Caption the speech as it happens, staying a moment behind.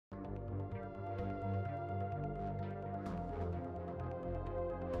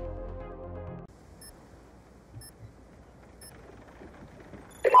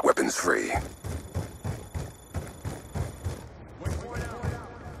Hands free.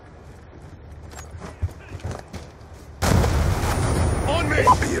 On me!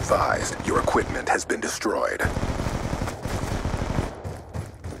 Be advised, your equipment has been destroyed.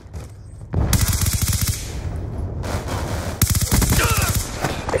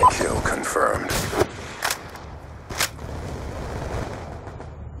 Kill confirmed.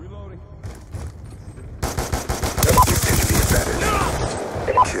 Reloading. You've taken the advantage.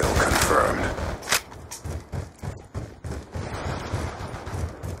 Kill confirmed.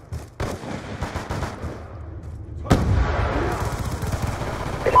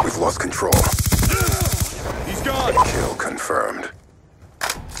 We've lost control. He's gone! Kill confirmed.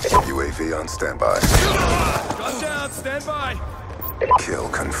 UAV on standby. Gun down, stand by! Kill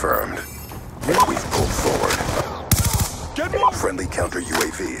confirmed. We've pulled forward. Get moving! Friendly counter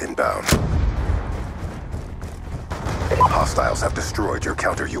UAV inbound. Hostiles have destroyed your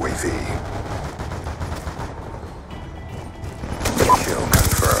counter UAV. Kill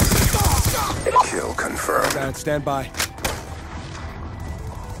confirmed. Kill confirmed. Down, stand by.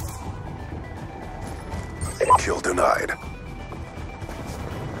 Kill denied.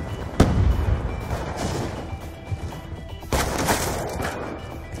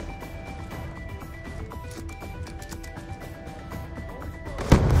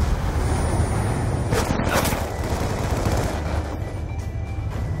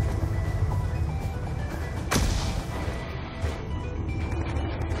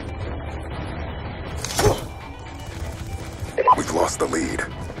 We've lost the lead.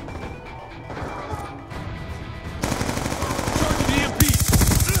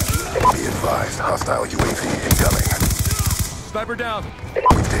 Be advised, hostile UAV incoming. Sniper down.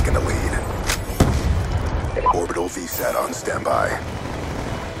 We've taken the lead. Orbital VSAT on standby.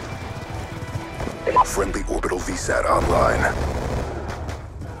 Friendly orbital VSAT online.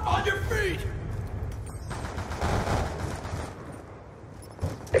 On your feet!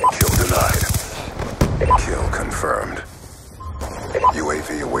 Kill denied. Kill confirmed.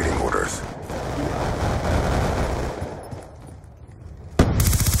 UAV awaiting orders.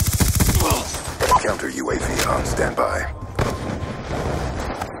 Counter UAV on standby.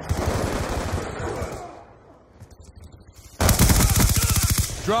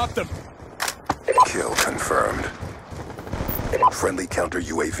 Drop them. Kill confirmed. Friendly counter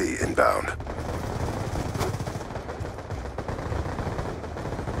UAV inbound.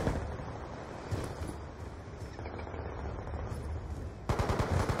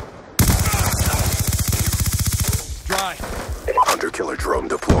 Dry. Hunter-killer drone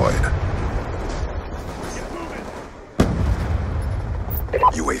deployed.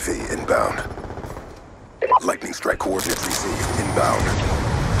 UAV inbound. Lightning strike coordinates received inbound.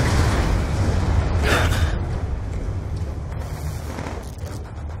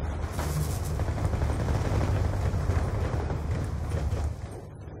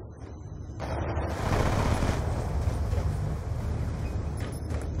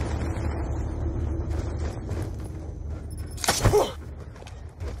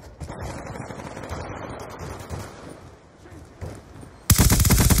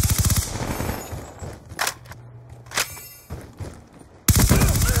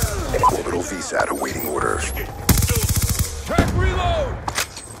 Orbital VSAT awaiting orders. Track reload!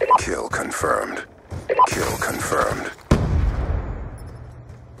 Kill confirmed. Kill confirmed.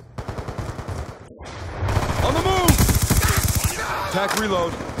 On the move! Attack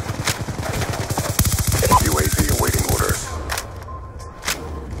reload. UAV awaiting orders.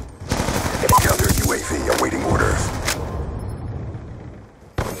 Counter UAV awaiting orders.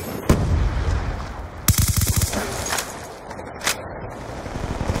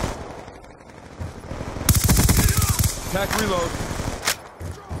 Attack reload.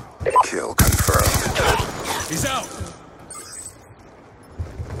 Kill confirmed. He's out.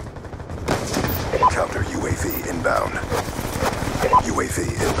 Counter UAV inbound. UAV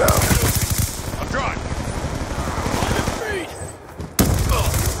inbound. I'm dry. On your feet.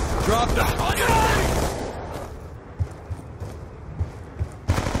 Drop them. On your feet.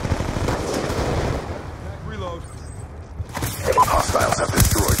 Attack reload. Hostiles have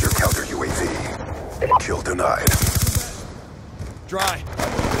destroyed your counter UAV. Kill denied. Dry.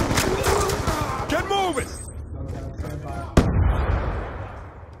 Get moving!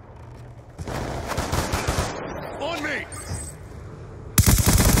 On me!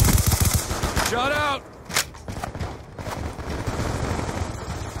 Shot out!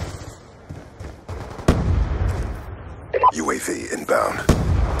 UAV inbound.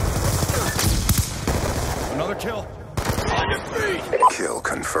 Another kill. On your feet! Kill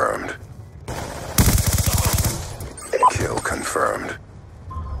confirmed. Kill confirmed.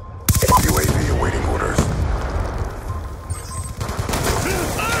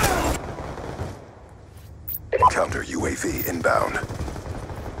 UAV inbound.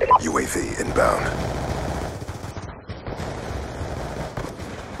 UAV inbound.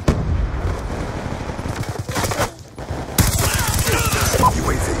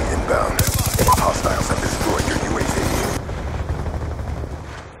 UAV inbound. Hostiles have destroyed your UAV.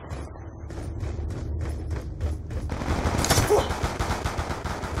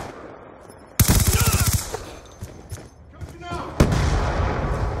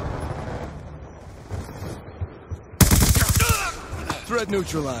 Threat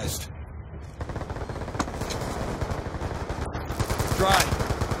neutralized. Dry.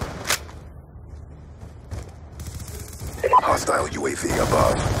 Hostile UAV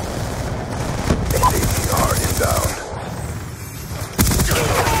above. APR inbound.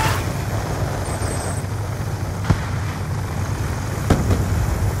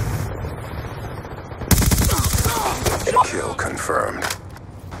 Kill confirmed.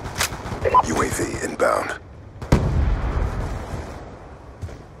 UAV inbound.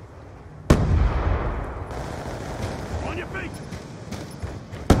 On your feet.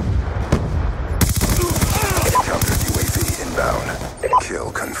 Counter UAV inbound.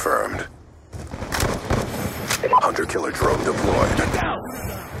 Kill confirmed. Hunter-killer drone deployed.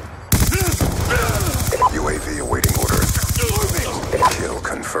 UAV awaiting orders. Kill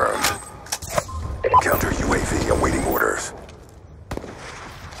confirmed. Counter UAV awaiting orders.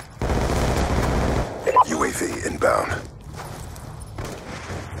 UAV inbound.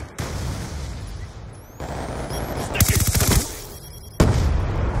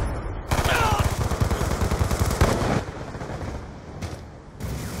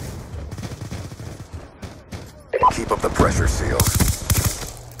 Keep up the pressure, SEALs.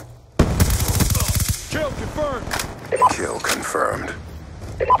 Kill confirmed. Kill confirmed.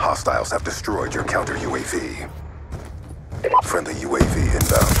 Hostiles have destroyed your counter UAV. Friendly UAV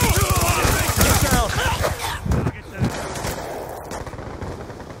inbound. Get down.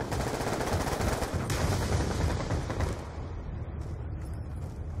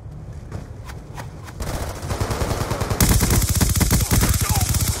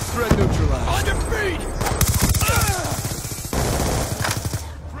 Threat neutralized. On your feet.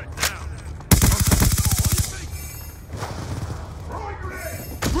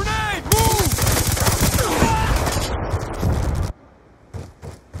 Grenade! Move!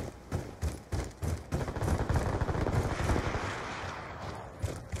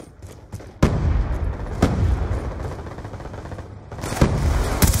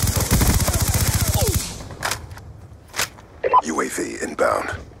 UAV inbound.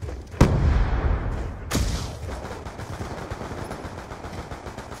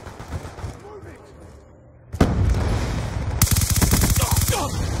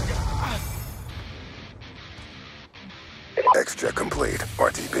 X-jet complete.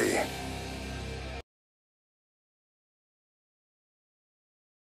 RTB.